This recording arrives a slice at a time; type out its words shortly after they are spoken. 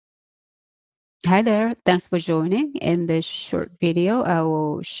Hi there, thanks for joining. In this short video, I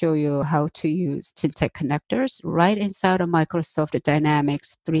will show you how to use tyntec connectors right inside a Microsoft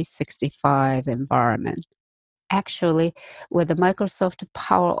Dynamics 365 environment. Actually, with the Microsoft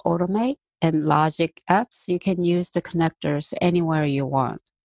Power Automate and Logic apps, you can use the connectors anywhere you want.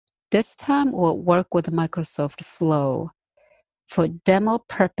 This time, we'll work with Microsoft Flow. For demo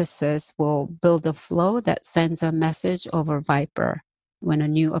purposes, we'll build a flow that sends a message over Viper when a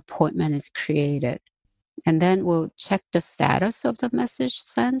new appointment is created. And then we'll check the status of the message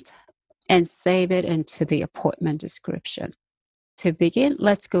sent and save it into the appointment description. To begin,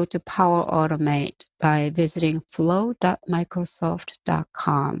 let's go to Power Automate by visiting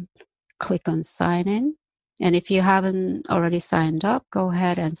flow.microsoft.com. Click on Sign In. And if you haven't already signed up, go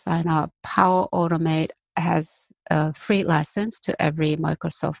ahead and sign up. Power Automate has a free license to every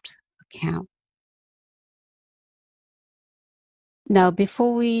Microsoft account. Now,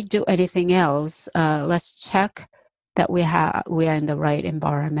 before we do anything else, let's check that we are in the right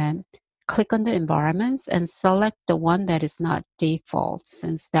environment. Click on the environments and select the one that is not default,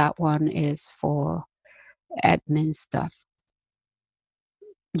 since that one is for admin stuff.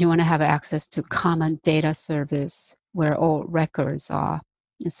 You want to have access to common data service where all records are,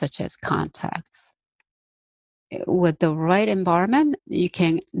 such as contacts. With the right environment, you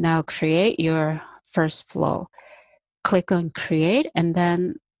can now create your first flow. Click on Create and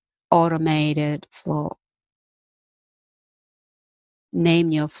then Automated Flow.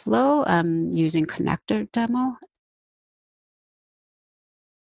 Name your flow. I'm using connector demo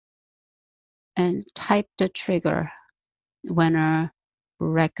and type the trigger when a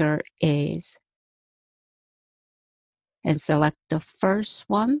record is and select the first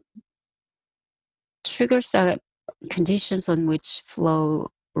one. Triggers are conditions on which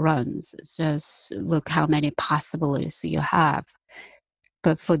flow runs. Just look how many possibilities you have.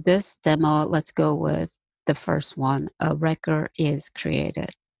 But for this demo, let's go with the first one. A record is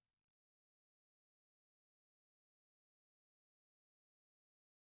created.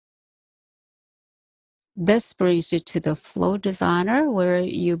 This brings you to the Flow Designer, where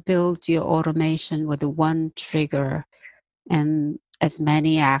you build your automation with one trigger and as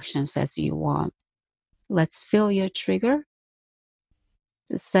many actions as you want. Let's fill your trigger.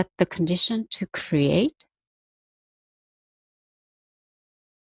 Set the condition to create.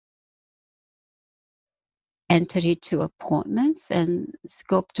 Entity to appointments and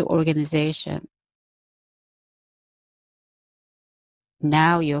scope to organization.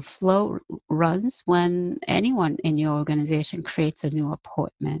 Now your flow runs when anyone in your organization creates a new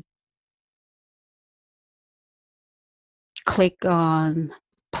appointment. Click on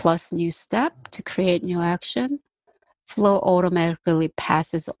plus new step to create new action. Flow automatically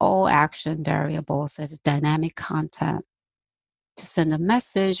passes all action variables as dynamic content. To send a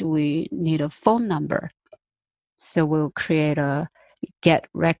message, we need a phone number. So we'll create a get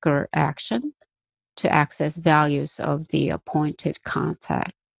record action to access values of the appointed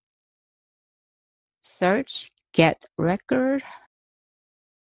contact. Search get record.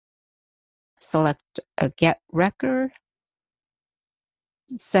 Select a get record.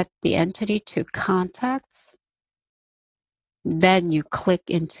 Set the entity to contacts. Then you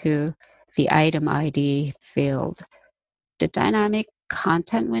click into the item ID field. The dynamic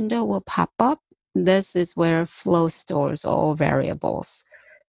content window will pop up. This is where Flow stores all variables.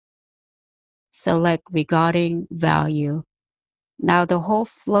 Select regarding value. Now the whole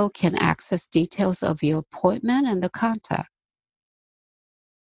flow can access details of your appointment and the contact.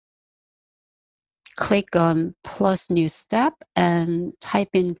 Click on plus new step and type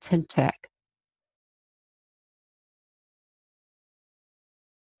in tyntec.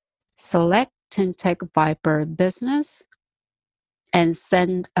 Select tyntec Viper Business and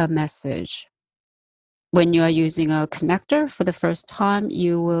send a message. When you are using a connector for the first time,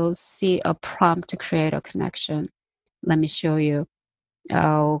 you will see a prompt to create a connection. Let me show you.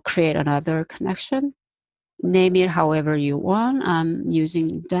 I'll create another connection. Name it however you want. I'm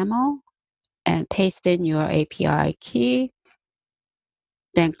using demo and paste in your API key.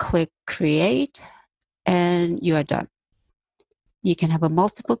 Then click create and you are done. You can have a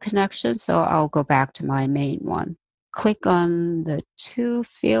multiple connection, so I'll go back to my main one. Click on the to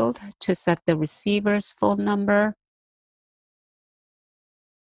field to set the receiver's phone number.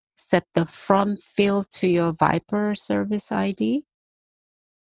 Set the from field to your Viper service ID.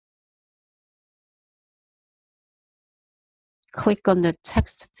 Click on the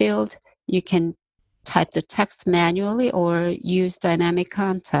text field. You can type the text manually or use dynamic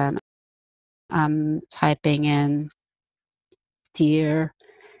content. I'm typing in dear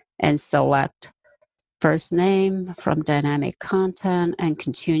and select. first name from dynamic content and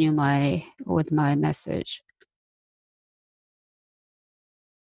continue with my message.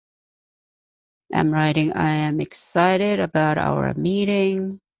 I'm writing, I am excited about our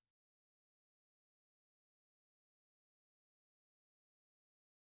meeting.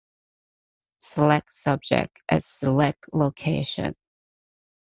 Select subject as select location.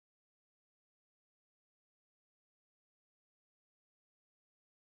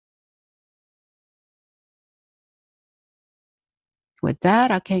 With that,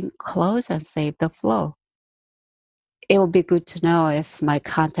 I can close and save the flow. It would be good to know if my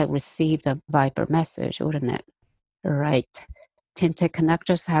contact received a Viber message, wouldn't it? Right. Tyntec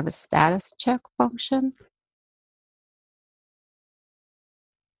connectors have a status check function.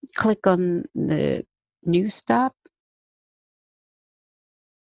 Click on the News tab,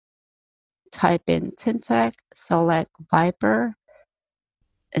 type in tyntec, select Viber,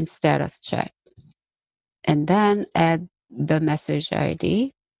 and status check. And then add the message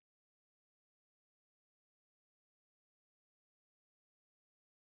ID.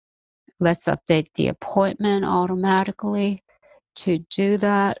 Let's update the appointment automatically. To do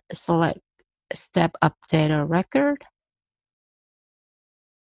that, select Step Update a Record.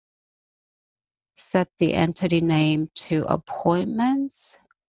 Set the entity name to Appointments.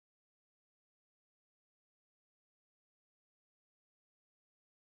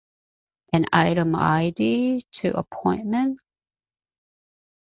 And item ID to Appointment.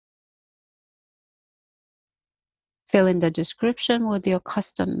 Fill in the description with your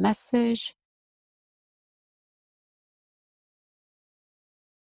custom message.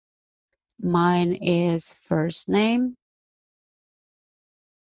 Mine is first name.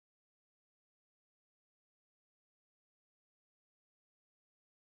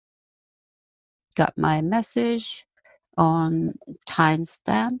 Got my message on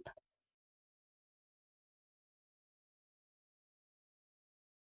timestamp.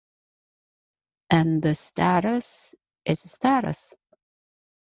 And the status is status.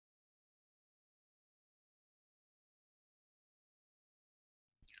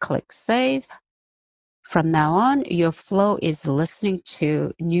 Click Save. From now on, your flow is listening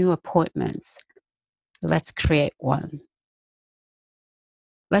to new appointments. Let's create one.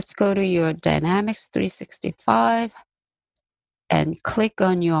 Let's go to your Dynamics 365 and click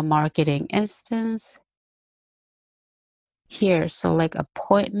on your marketing instance. Here, select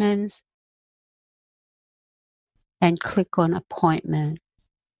Appointments and click on Appointment.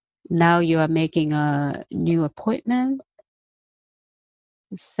 Now you are making a new appointment.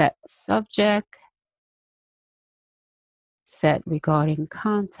 Set subject, set regarding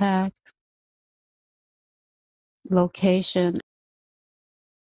contact, location,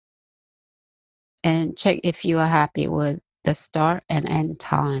 and check if you are happy with the start and end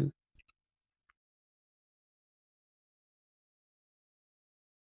time.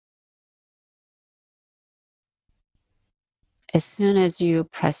 As soon as you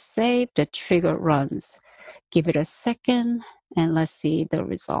press save, the trigger runs. Give it a second and let's see the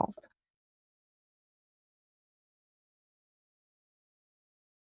result.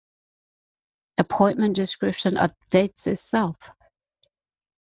 Appointment description updates itself.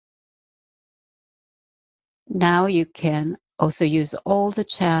 Now you can also use all the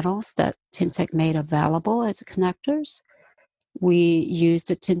channels that Tyntec made available as connectors. We used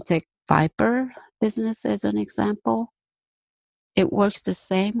the Tyntec Viper business as an example. It works the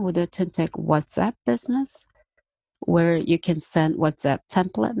same with the Tyntec WhatsApp business, where you can send WhatsApp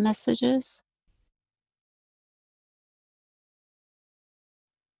template messages.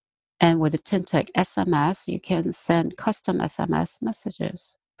 And with the Tyntec SMS, you can send custom SMS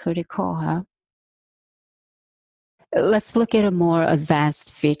messages. Pretty cool, huh? Let's look at a more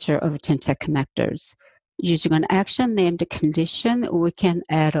advanced feature of Tyntec connectors. Using an action named condition, we can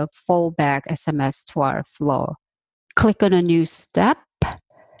add a fallback SMS to our flow. Click on a new step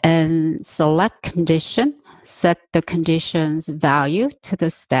and select condition. Set the condition's value to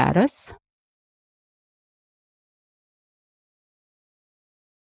the status.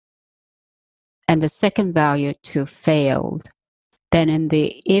 And the second value to failed. Then in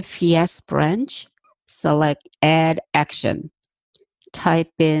the if yes branch, select add action.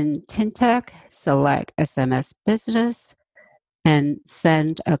 Type in Tyntec, select SMS business, and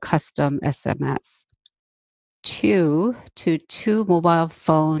send a custom SMS to mobile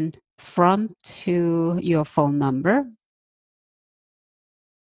phone from to your phone number.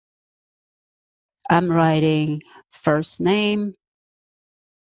 I'm writing first name.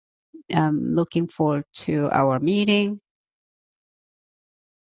 I'm looking forward to our meeting.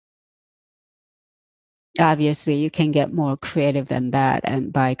 obviously you can get more creative than that,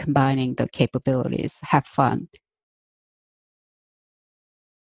 and by combining the capabilities, have fun.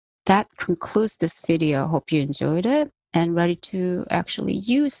 That concludes this video. Hope you enjoyed it and ready to actually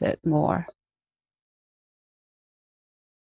use it more.